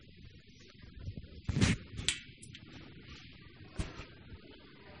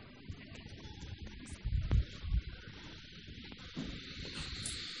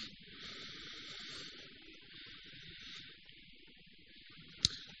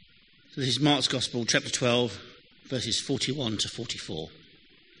So this is Mark's Gospel, chapter 12, verses 41 to 44.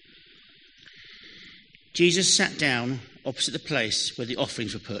 Jesus sat down opposite the place where the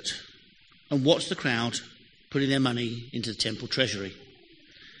offerings were put and watched the crowd putting their money into the temple treasury.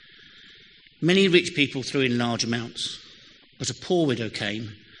 Many rich people threw in large amounts, but a poor widow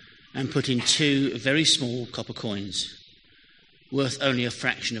came and put in 2 very small copper coins, worth only a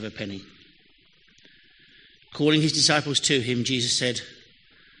fraction of a penny. Calling his disciples to him, Jesus said,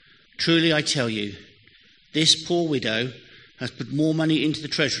 "Truly I tell you, this poor widow has put more money into the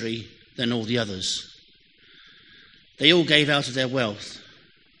treasury than all the others. They all gave out of their wealth,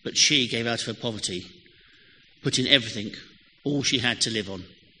 but she gave out of her poverty, put in everything, all she had to live on."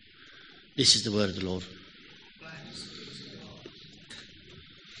 This is the word of the Lord.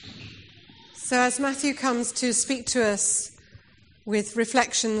 So as Matthew comes to speak to us with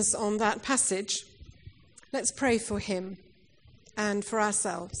reflections on that passage, let's pray for him and for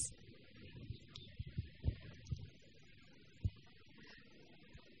ourselves.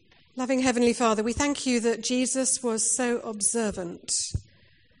 Loving Heavenly Father, we thank you that Jesus was so observing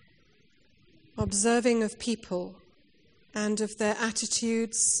of people and of their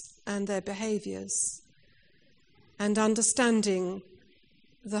attitudes and their behaviours, and understanding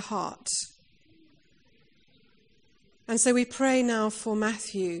the heart. And so we pray now for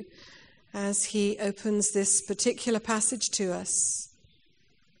Matthew as he opens this particular passage to us.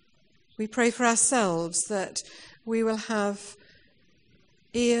 We pray for ourselves that we will have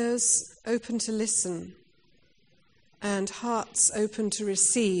ears open to listen and hearts open to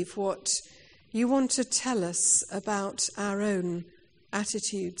receive what you want to tell us about our own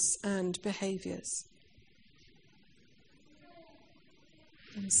attitudes and behaviours.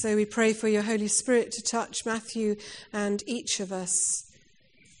 And so we pray for your Holy Spirit to touch Matthew and each of us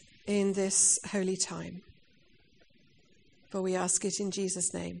in this holy time. For we ask it in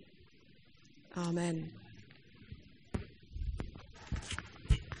Jesus' name. Amen.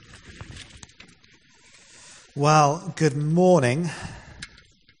 Well, good morning.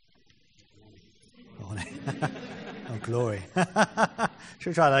 Morning. Oh, glory.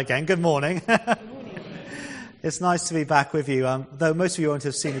 Should we try that again? Good morning. It's nice to be back with you. Though most of you won't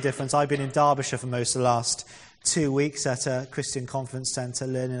have seen the difference, I've been in Derbyshire for most of the last 2 weeks at a Christian conference centre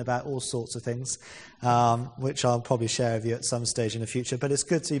learning about all sorts of things, which I'll probably share with you at some stage in the future. But it's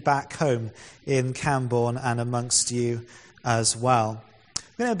good to be back home in Camborne and amongst you as well.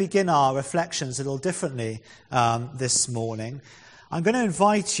 We're going to begin our reflections a little differently this morning. I'm going to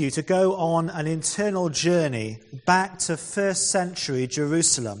invite you to go on an internal journey back to first century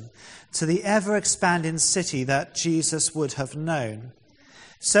Jerusalem, to the ever-expanding city that Jesus would have known.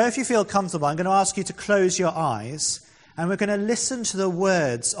 So if you feel comfortable, I'm going to ask you to close your eyes, and we're going to listen to the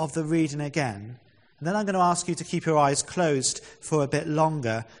words of the reading again. And then I'm going to ask you to keep your eyes closed for a bit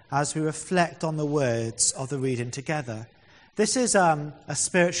longer as we reflect on the words of the reading together. This is a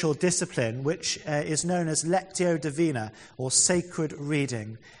spiritual discipline which is known as Lectio Divina, or sacred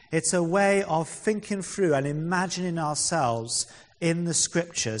reading. It's a way of thinking through and imagining ourselves in the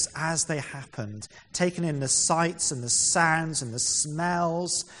scriptures as they happened, taking in the sights and the sounds and the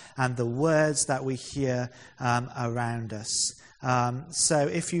smells and the words that we hear around us. So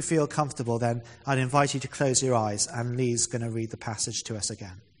if you feel comfortable, then I'd invite you to close your eyes, and Lee's going to read the passage to us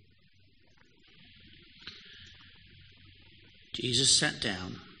again. Jesus sat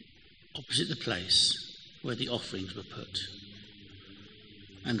down opposite the place where the offerings were put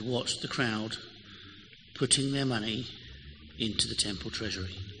and watched the crowd putting their money into the temple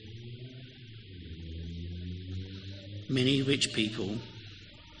treasury. Many rich people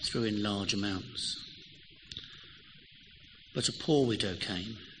threw in large amounts, but a poor widow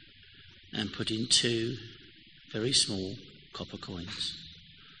came and put in 2 very small copper coins,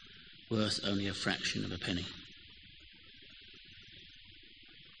 worth only a fraction of a penny.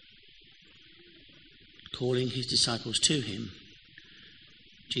 Calling his disciples to him,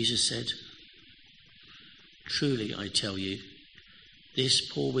 Jesus said, "Truly I tell you, this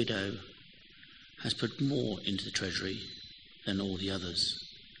poor widow has put more into the treasury than all the others.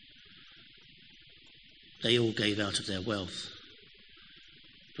 They all gave out of their wealth,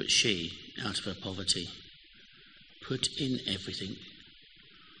 but she, out of her poverty, put in everything,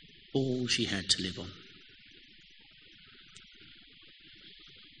 all she had to live on."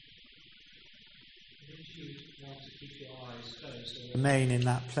 Remain in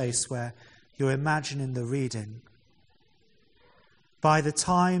that place where you're imagining the reading. By the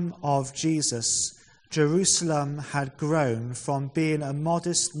time of Jesus, Jerusalem had grown from being a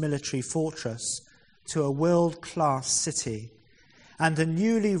modest military fortress to a world-class city, and the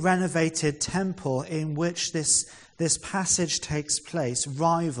newly renovated temple in which this this passage takes place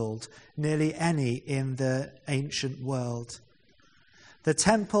rivaled nearly any in the ancient world. The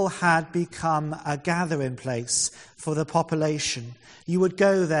temple had become a gathering place for the population. You would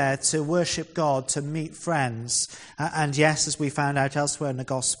go there to worship God, to meet friends, and yes, as we found out elsewhere in the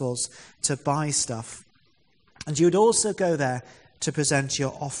Gospels, to buy stuff. And you would also go there to present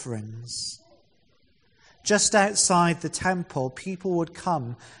your offerings. Just outside the temple, people would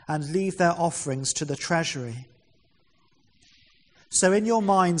come and leave their offerings to the treasury. So in your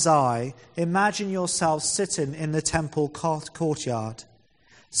mind's eye, imagine yourself sitting in the temple courtyard,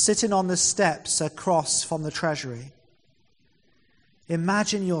 sitting on the steps across from the treasury.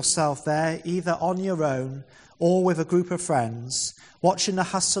 Imagine yourself there, either on your own or with a group of friends, watching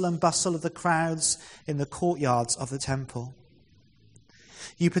the hustle and bustle of the crowds in the courtyards of the temple.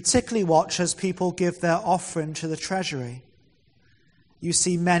 You particularly watch as people give their offering to the treasury. You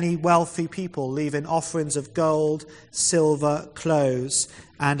see many wealthy people leaving offerings of gold, silver, clothes,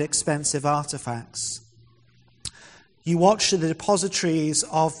 and expensive artifacts. You watch the depositories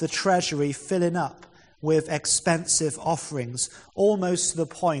of the treasury filling up with expensive offerings, almost to the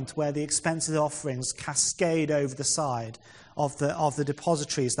point where the expensive offerings cascade over the side of the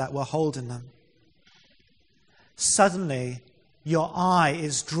depositories that were holding them. Suddenly, your eye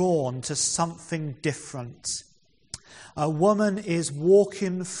is drawn to something different. A woman is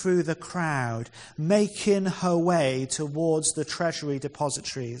walking through the crowd, making her way towards the treasury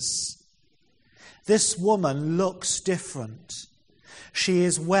depositories. This woman looks different. She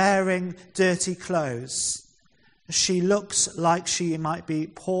is wearing dirty clothes. She looks like she might be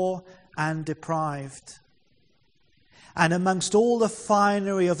poor and deprived. And amongst all the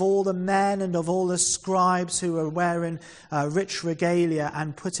finery of all the men and of all the scribes who are wearing rich regalia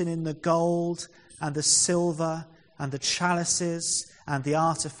and putting in the gold and the silver and the chalices and the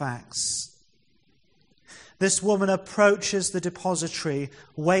artifacts, this woman approaches the depository,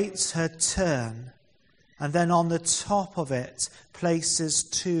 waits her turn, and then on the top of it places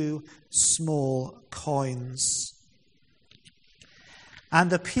 2 small coins. And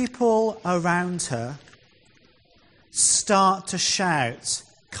the people around her start to shout,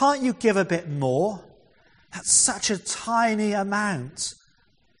 "Can't you give a bit more? That's such a tiny amount.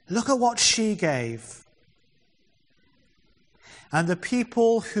 Look at what she gave." And the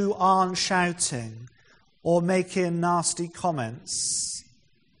people who aren't shouting or making nasty comments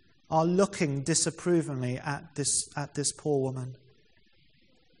are looking disapprovingly at this poor woman.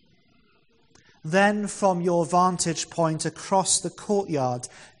 Then from your vantage point across the courtyard,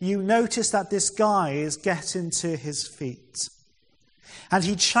 you notice that this guy is getting to his feet. And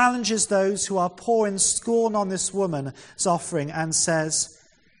he challenges those who are pouring scorn on this woman's offering and says,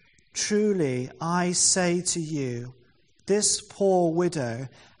 "Truly, I say to you, this poor widow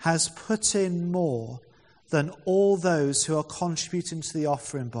has put in more than all those who are contributing to the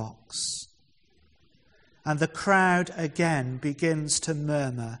offering box." And the crowd again begins to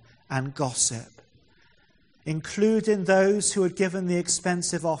murmur and gossip, including those who had given the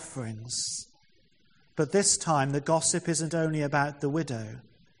expensive offerings. But this time the gossip isn't only about the widow.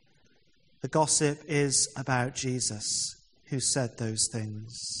 The gossip is about Jesus, who said those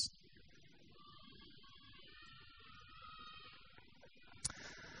things.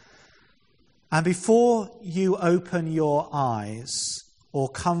 And before you open your eyes or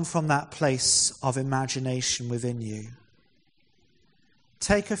come from that place of imagination within you,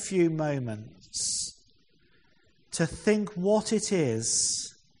 take a few moments to think what it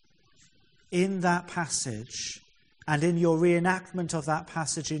is in that passage and in your reenactment of that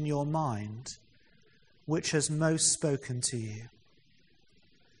passage in your mind which has most spoken to you.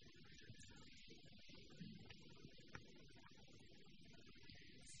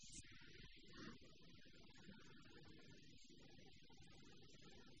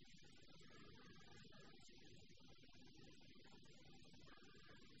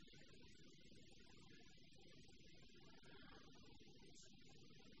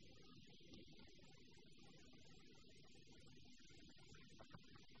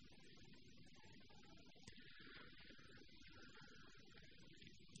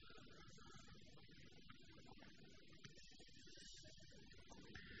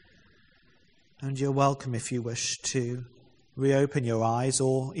 And you're welcome, if you wish, to reopen your eyes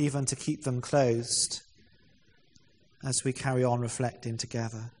or even to keep them closed as we carry on reflecting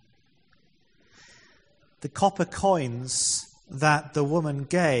together. The copper coins that the woman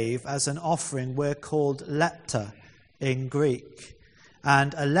gave as an offering were called lepta in Greek.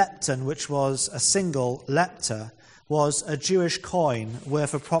 And a lepton, which was a single lepta, was a Jewish coin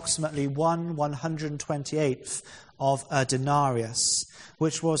worth approximately 1/128th of a denarius,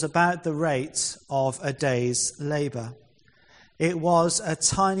 which was about the rate of a day's labour. It was a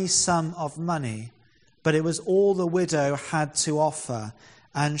tiny sum of money, but it was all the widow had to offer,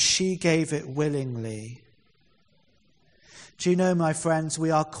 and she gave it willingly. Do you know, my friends,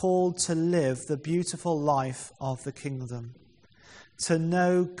 we are called to live the beautiful life of the kingdom, to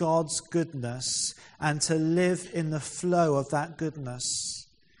know God's goodness and to live in the flow of that goodness.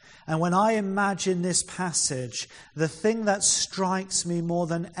 And when I imagine this passage, the thing that strikes me more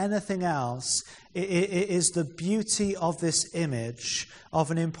than anything else is the beauty of this image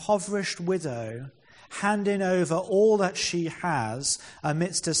of an impoverished widow handing over all that she has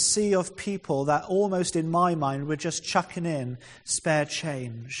amidst a sea of people that almost in my mind were just chucking in spare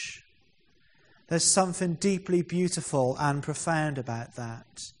change. There's something deeply beautiful and profound about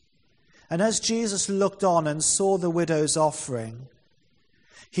that. And as Jesus looked on and saw the widow's offering,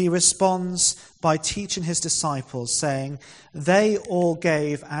 he responds by teaching his disciples, saying, "They all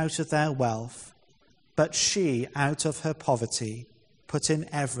gave out of their wealth, but she, out of her poverty, put in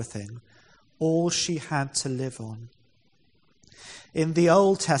everything, all she had to live on." In the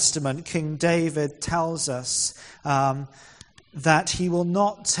Old Testament, King David tells us that he will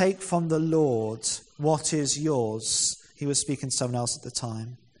not take from the Lord what is yours. He was speaking to someone else at the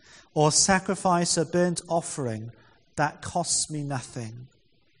time. Or sacrifice a burnt offering that costs me nothing.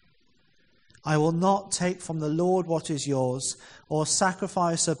 I will not take from the Lord what is yours, or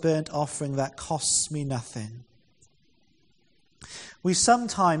sacrifice a burnt offering that costs me nothing. We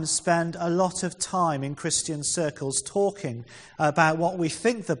sometimes spend a lot of time in Christian circles talking about what we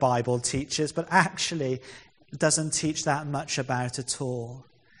think the Bible teaches, but actually doesn't teach that much about at all.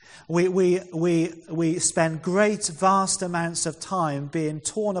 We spend great, vast amounts of time being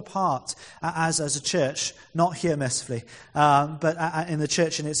torn apart as a church, not here mercifully, but in the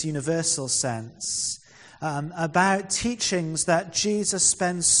church in its universal sense, about teachings that Jesus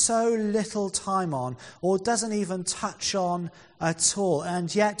spends so little time on or doesn't even touch on at all,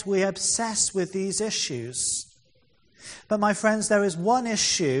 and yet we obsess with these issues. But my friends, there is one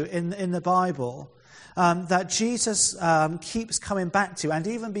issue in the Bible that Jesus keeps coming back to, and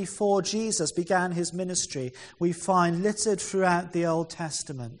even before Jesus began his ministry, we find littered throughout the Old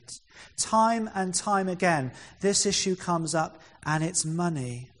Testament. Time and time again, this issue comes up, and it's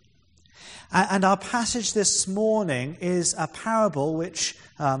money. And our passage this morning is a parable which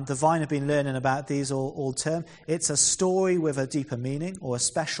the Vine have been learning about these all term. It's a story with a deeper meaning or a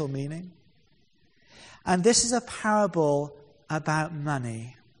special meaning. And this is a parable about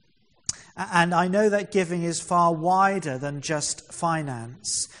money. And I know that giving is far wider than just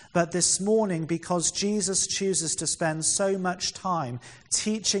finance. But this morning, because Jesus chooses to spend so much time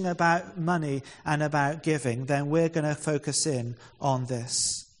teaching about money and about giving, then we're going to focus in on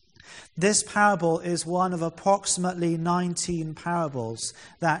this. This parable is one of approximately 19 parables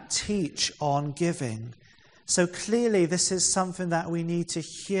that teach on giving. So clearly this is something that we need to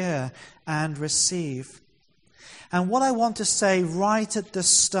hear and receive. And what I want to say right at the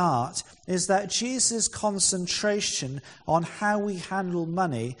start is that Jesus' concentration on how we handle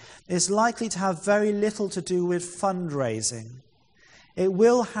money is likely to have very little to do with fundraising. It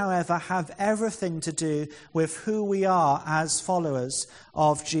will, however, have everything to do with who we are as followers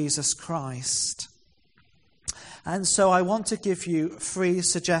of Jesus Christ. And so I want to give you 3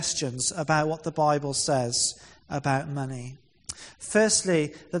 suggestions about what the Bible says about money.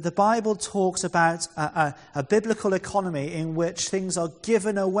 Firstly, that the Bible talks about a biblical economy in which things are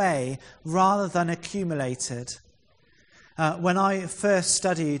given away rather than accumulated. When I first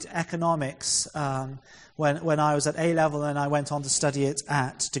studied economics, when I was at A-level and I went on to study it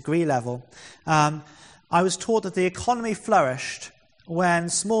at degree level, I was taught that the economy flourished when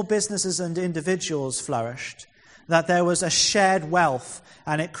small businesses and individuals flourished, that there was a shared wealth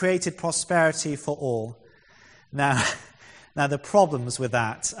and it created prosperity for all. Now, the problems with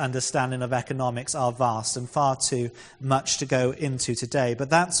that understanding of economics are vast and far too much to go into today, but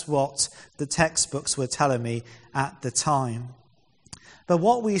that's what the textbooks were telling me at the time. But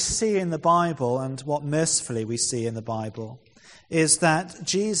what we see in the Bible, and what mercifully we see in the Bible, is that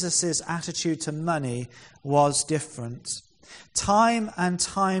Jesus' attitude to money was different. Time and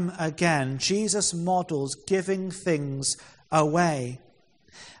time again, Jesus models giving things away.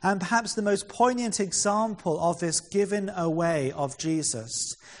 And perhaps the most poignant example of this giving away of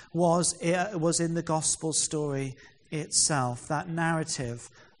Jesus was in the gospel story itself, that narrative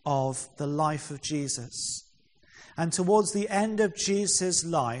of the life of Jesus. And towards the end of Jesus'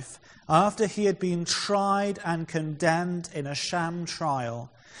 life, after he had been tried and condemned in a sham trial,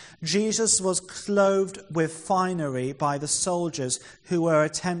 Jesus was clothed with finery by the soldiers who were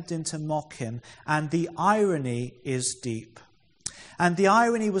attempting to mock him, and the irony is deep. And the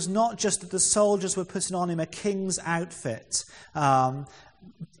irony was not just that the soldiers were putting on him a king's outfit,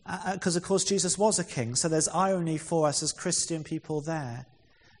 because of course Jesus was a king, so there's irony for us as Christian people there.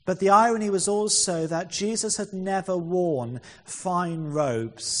 But the irony was also that Jesus had never worn fine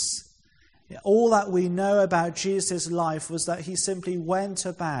robes. All that we know about Jesus' life was that he simply went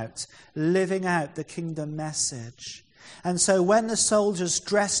about living out the kingdom message. And so when the soldiers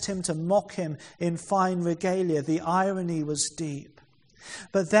dressed him to mock him in fine regalia, the irony was deep.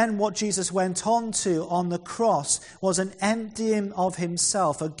 But then what Jesus went on to on the cross was an emptying of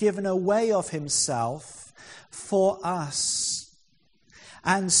himself, a giving away of himself for us.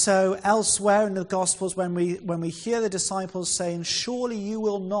 And so elsewhere in the Gospels, when we hear the disciples saying, surely you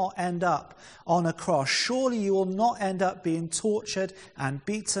will not end up on a cross, surely you will not end up being tortured and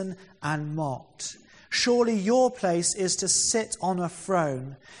beaten and mocked. Surely your place is to sit on a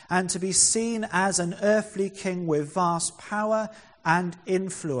throne and to be seen as an earthly king with vast power and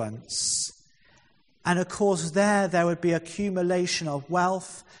influence. And of course there would be accumulation of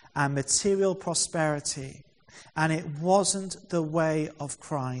wealth and material prosperity. And it wasn't the way of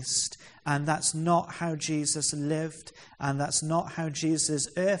Christ. And that's not how Jesus lived. And that's not how Jesus'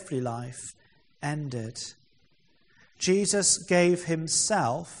 earthly life ended. Jesus gave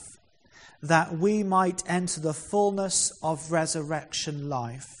himself that we might enter the fullness of resurrection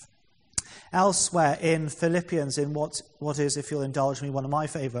life. Elsewhere in Philippians, in what is, if you'll indulge me, one of my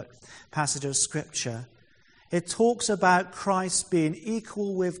favourite passages of Scripture, it talks about Christ being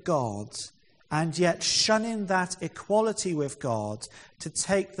equal with God, and yet shunning that equality with God to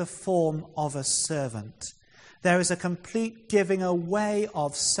take the form of a servant. There is a complete giving away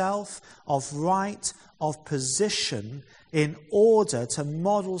of self, of right, of position, in order to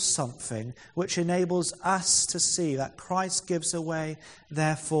model something which enables us to see that Christ gives away,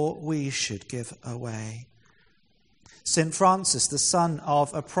 therefore we should give away. St. Francis, the son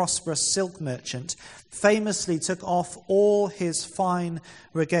of a prosperous silk merchant, famously took off all his fine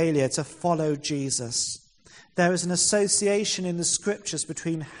regalia to follow Jesus. There is an association in the Scriptures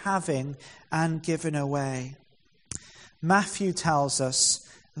between having and giving away. Matthew tells us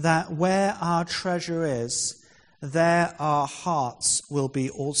that where our treasure is, there our hearts will be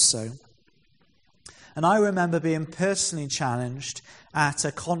also. And I remember being personally challenged at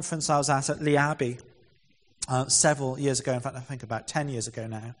a conference I was at Lee Abbey several years ago, in fact I think about 10 years ago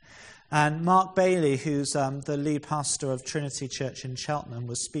now. And Mark Bailey, who's the lead pastor of Trinity Church in Cheltenham,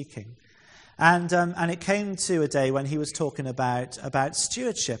 was speaking. And it came to a day when he was talking about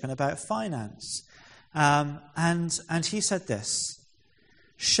stewardship and about finance. And he said this: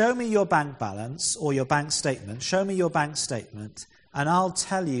 show me your bank balance or your bank statement. Show me your bank statement and I'll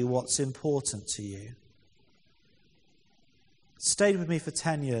tell you what's important to you. Stayed with me for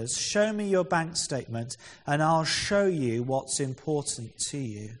 10 years. Show me your bank statement and I'll show you what's important to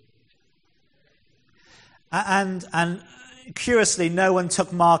you. And curiously, no one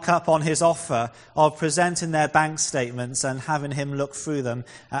took Mark up on his offer of presenting their bank statements and having him look through them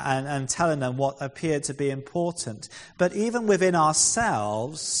and telling them what appeared to be important. But even within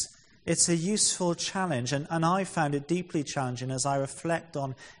ourselves, it's a useful challenge. And I found it deeply challenging as I reflect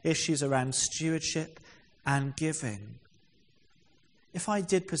on issues around stewardship and giving. If I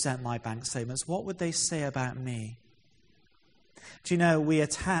did present my bank statements, what would they say about me? Do you know, we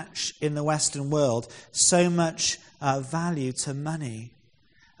attach in the Western world so much value to money.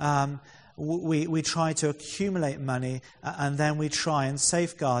 We try to accumulate money and then we try and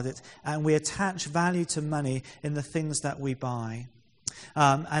safeguard it, and we attach value to money in the things that we buy.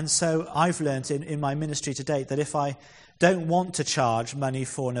 And so I've learned in my ministry to date that if I don't want to charge money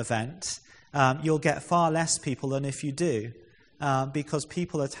for an event, you'll get far less people than if you do. Because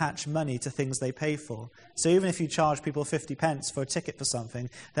people attach money to things they pay for. So even if you charge people 50 pence for a ticket for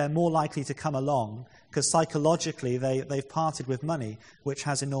something, they're more likely to come along because psychologically they've parted with money, which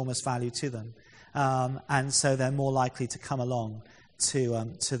has enormous value to them. And so they're more likely to come along to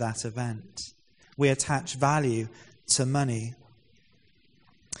that event. We attach value to money.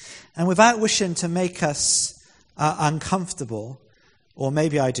 And without wishing to make us uncomfortable, or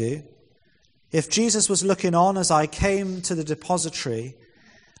maybe I do, if Jesus was looking on as I came to the depository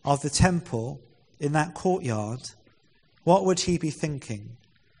of the temple in that courtyard, what would he be thinking?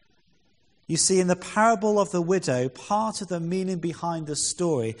 You see, in the parable of the widow, part of the meaning behind the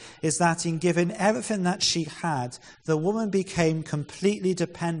story is that in giving everything that she had, the woman became completely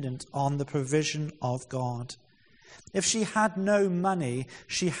dependent on the provision of God. If she had no money,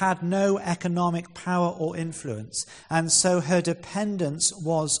 she had no economic power or influence, and so her dependence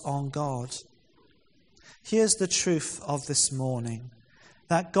was on God. Here's the truth of this morning,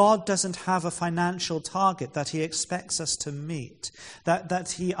 that God doesn't have a financial target that he expects us to meet,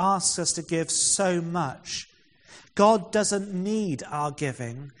 that he asks us to give so much. God doesn't need our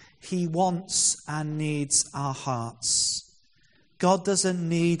giving. He wants and needs our hearts. God doesn't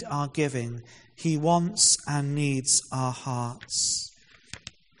need our giving. He wants and needs our hearts.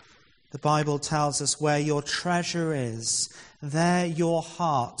 The Bible tells us where your treasure is, there your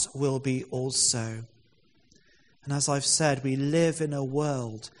heart will be also. And as I've said, we live in a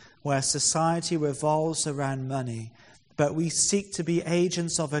world where society revolves around money, but we seek to be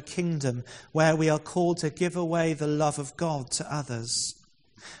agents of a kingdom where we are called to give away the love of God to others.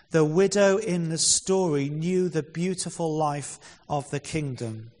 The widow in the story knew the beautiful life of the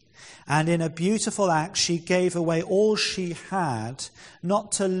kingdom. And in a beautiful act, she gave away all she had,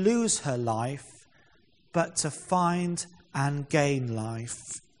 not to lose her life, but to find and gain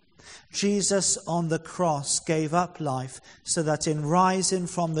life. Jesus on the cross gave up life so that in rising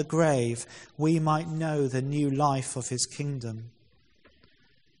from the grave, we might know the new life of his kingdom.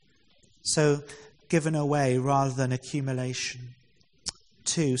 So, given away rather than accumulation.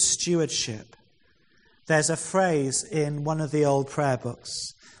 2, stewardship. There's a phrase in one of the old prayer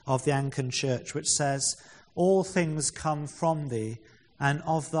books of the Anglican Church which says, "All things come from thee, and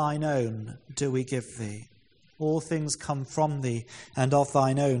of thine own do we give thee." All things come from thee, and of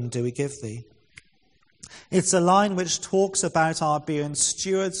thine own do we give thee. It's a line which talks about our being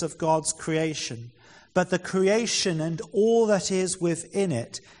stewards of God's creation, but the creation and all that is within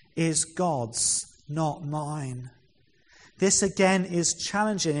it is God's, not mine. This again is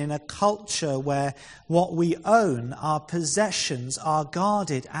challenging in a culture where what we own, our possessions, are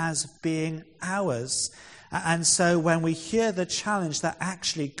guarded as being ours. And so when we hear the challenge that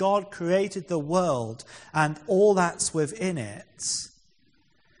actually God created the world and all that's within it,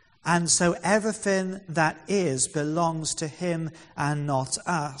 and so everything that is belongs to him and not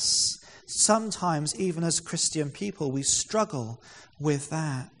us, sometimes even as Christian people we struggle with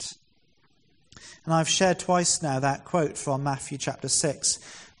that. And I've shared twice now that quote from Matthew chapter 6,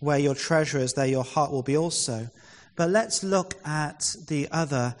 where your treasure is, there your heart will be also. But let's look at the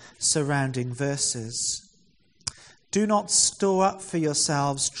other surrounding verses. Do not store up for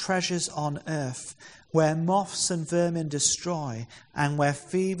yourselves treasures on earth, where moths and vermin destroy, and where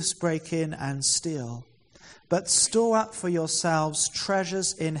thieves break in and steal. But store up for yourselves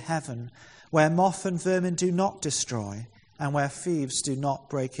treasures in heaven, where moth and vermin do not destroy, and where thieves do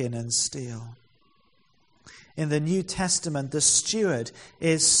not break in and steal. In the New Testament, the steward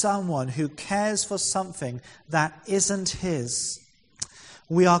is someone who cares for something that isn't his.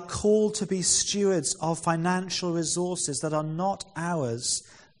 We are called to be stewards of financial resources that are not ours,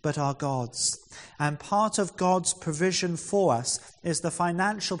 but are God's. And part of God's provision for us is the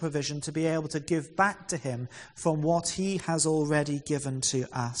financial provision to be able to give back to him from what he has already given to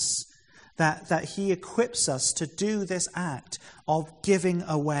us. That he equips us to do this act of giving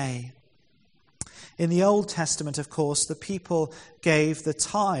away. In the Old Testament, of course, the people gave the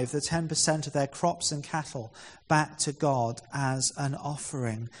tithe, the 10% of their crops and cattle, back to God as an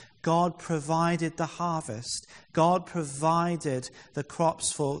offering. God provided the harvest. God provided the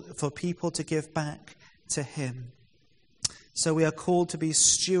crops for people to give back to him. So we are called to be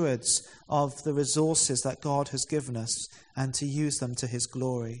stewards of the resources that God has given us and to use them to his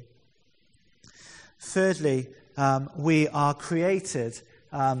glory. Thirdly, we are created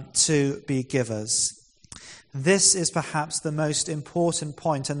to be givers. This is perhaps the most important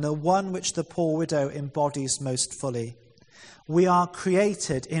point and the one which the poor widow embodies most fully. We are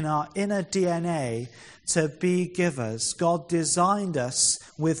created in our inner DNA to be givers. God designed us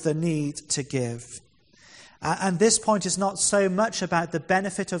with the need to give. And this point is not so much about the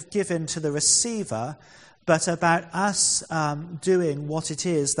benefit of giving to the receiver, but about us doing what it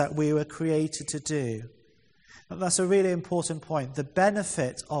is that we were created to do. That's a really important point. The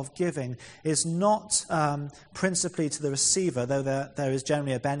benefit of giving is not principally to the receiver, though there is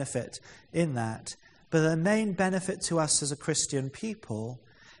generally a benefit in that. But the main benefit to us as a Christian people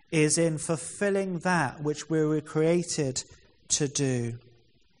is in fulfilling that which we were created to do.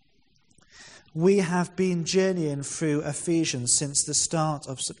 We have been journeying through Ephesians since the start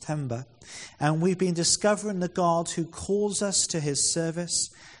of September, and we've been discovering the God who calls us to his service,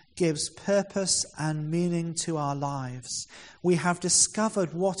 gives purpose and meaning to our lives. We have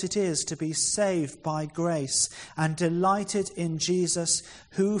discovered what it is to be saved by grace and delighted in Jesus,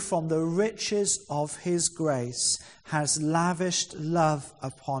 who from the riches of his grace has lavished love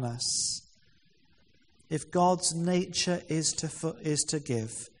upon us. if God's nature is to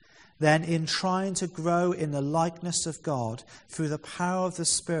give, then in trying to grow in the likeness of God through the power of the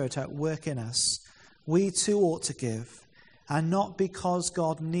Spirit at work in us, we too ought to give, and not because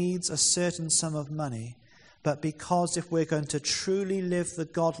God needs a certain sum of money, but because if we're going to truly live the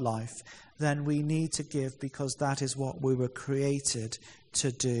God life, then we need to give because that is what we were created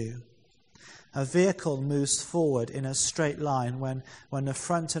to do. A vehicle moves forward in a straight line when the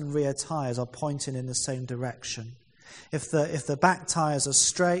front and rear tyres are pointing in the same direction. If the back tyres are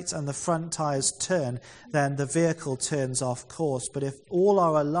straight and the front tyres turn, then the vehicle turns off course. But if all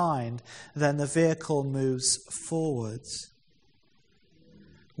are aligned, then the vehicle moves forwards.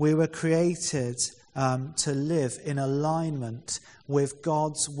 We were created to live in alignment with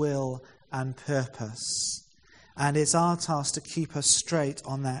God's will and purpose. And it's our task to keep us straight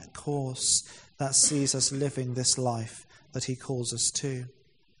on that course that sees us living this life that he calls us to.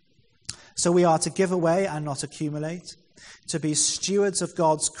 So we are to give away and not accumulate, to be stewards of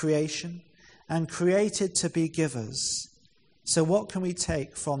God's creation, and created to be givers. So what can we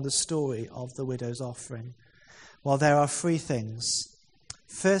take from the story of the widow's offering? Well, there are three things.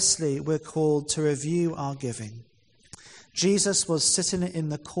 Firstly, we're called to review our giving. Jesus was sitting in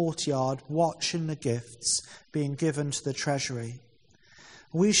the courtyard watching the gifts being given to the treasury.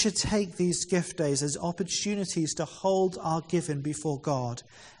 We should take these gift days as opportunities to hold our giving before God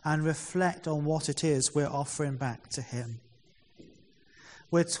and reflect on what it is we're offering back to him.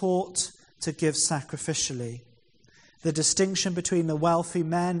 We're taught to give sacrificially. The distinction between the wealthy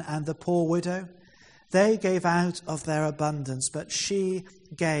men and the poor widow, they gave out of their abundance, but she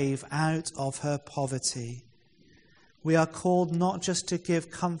gave out of her poverty. We are called not just to give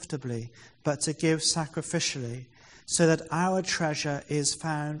comfortably, but to give sacrificially, so that our treasure is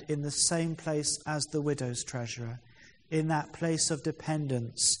found in the same place as the widow's treasure, in that place of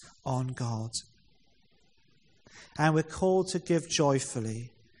dependence on God. And we're called to give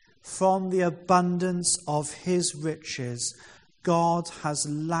joyfully. From the abundance of his riches, God has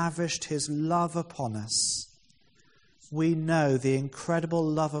lavished his love upon us. We know the incredible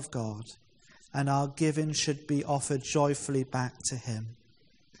love of God, and our giving should be offered joyfully back to him.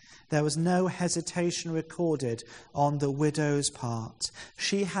 There was no hesitation recorded on the widow's part.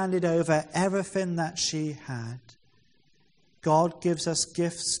 She handed over everything that she had. God gives us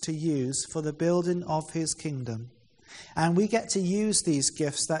gifts to use for the building of his kingdom. And we get to use these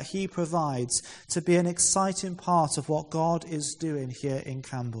gifts that he provides to be an exciting part of what God is doing here in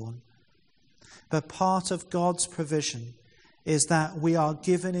Camborne. But part of God's provision is that we are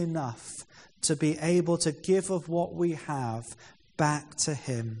given enough to be able to give of what we have back to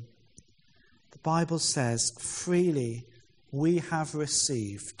him. The Bible says, freely we have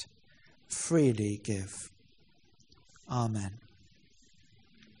received, freely give. Amen.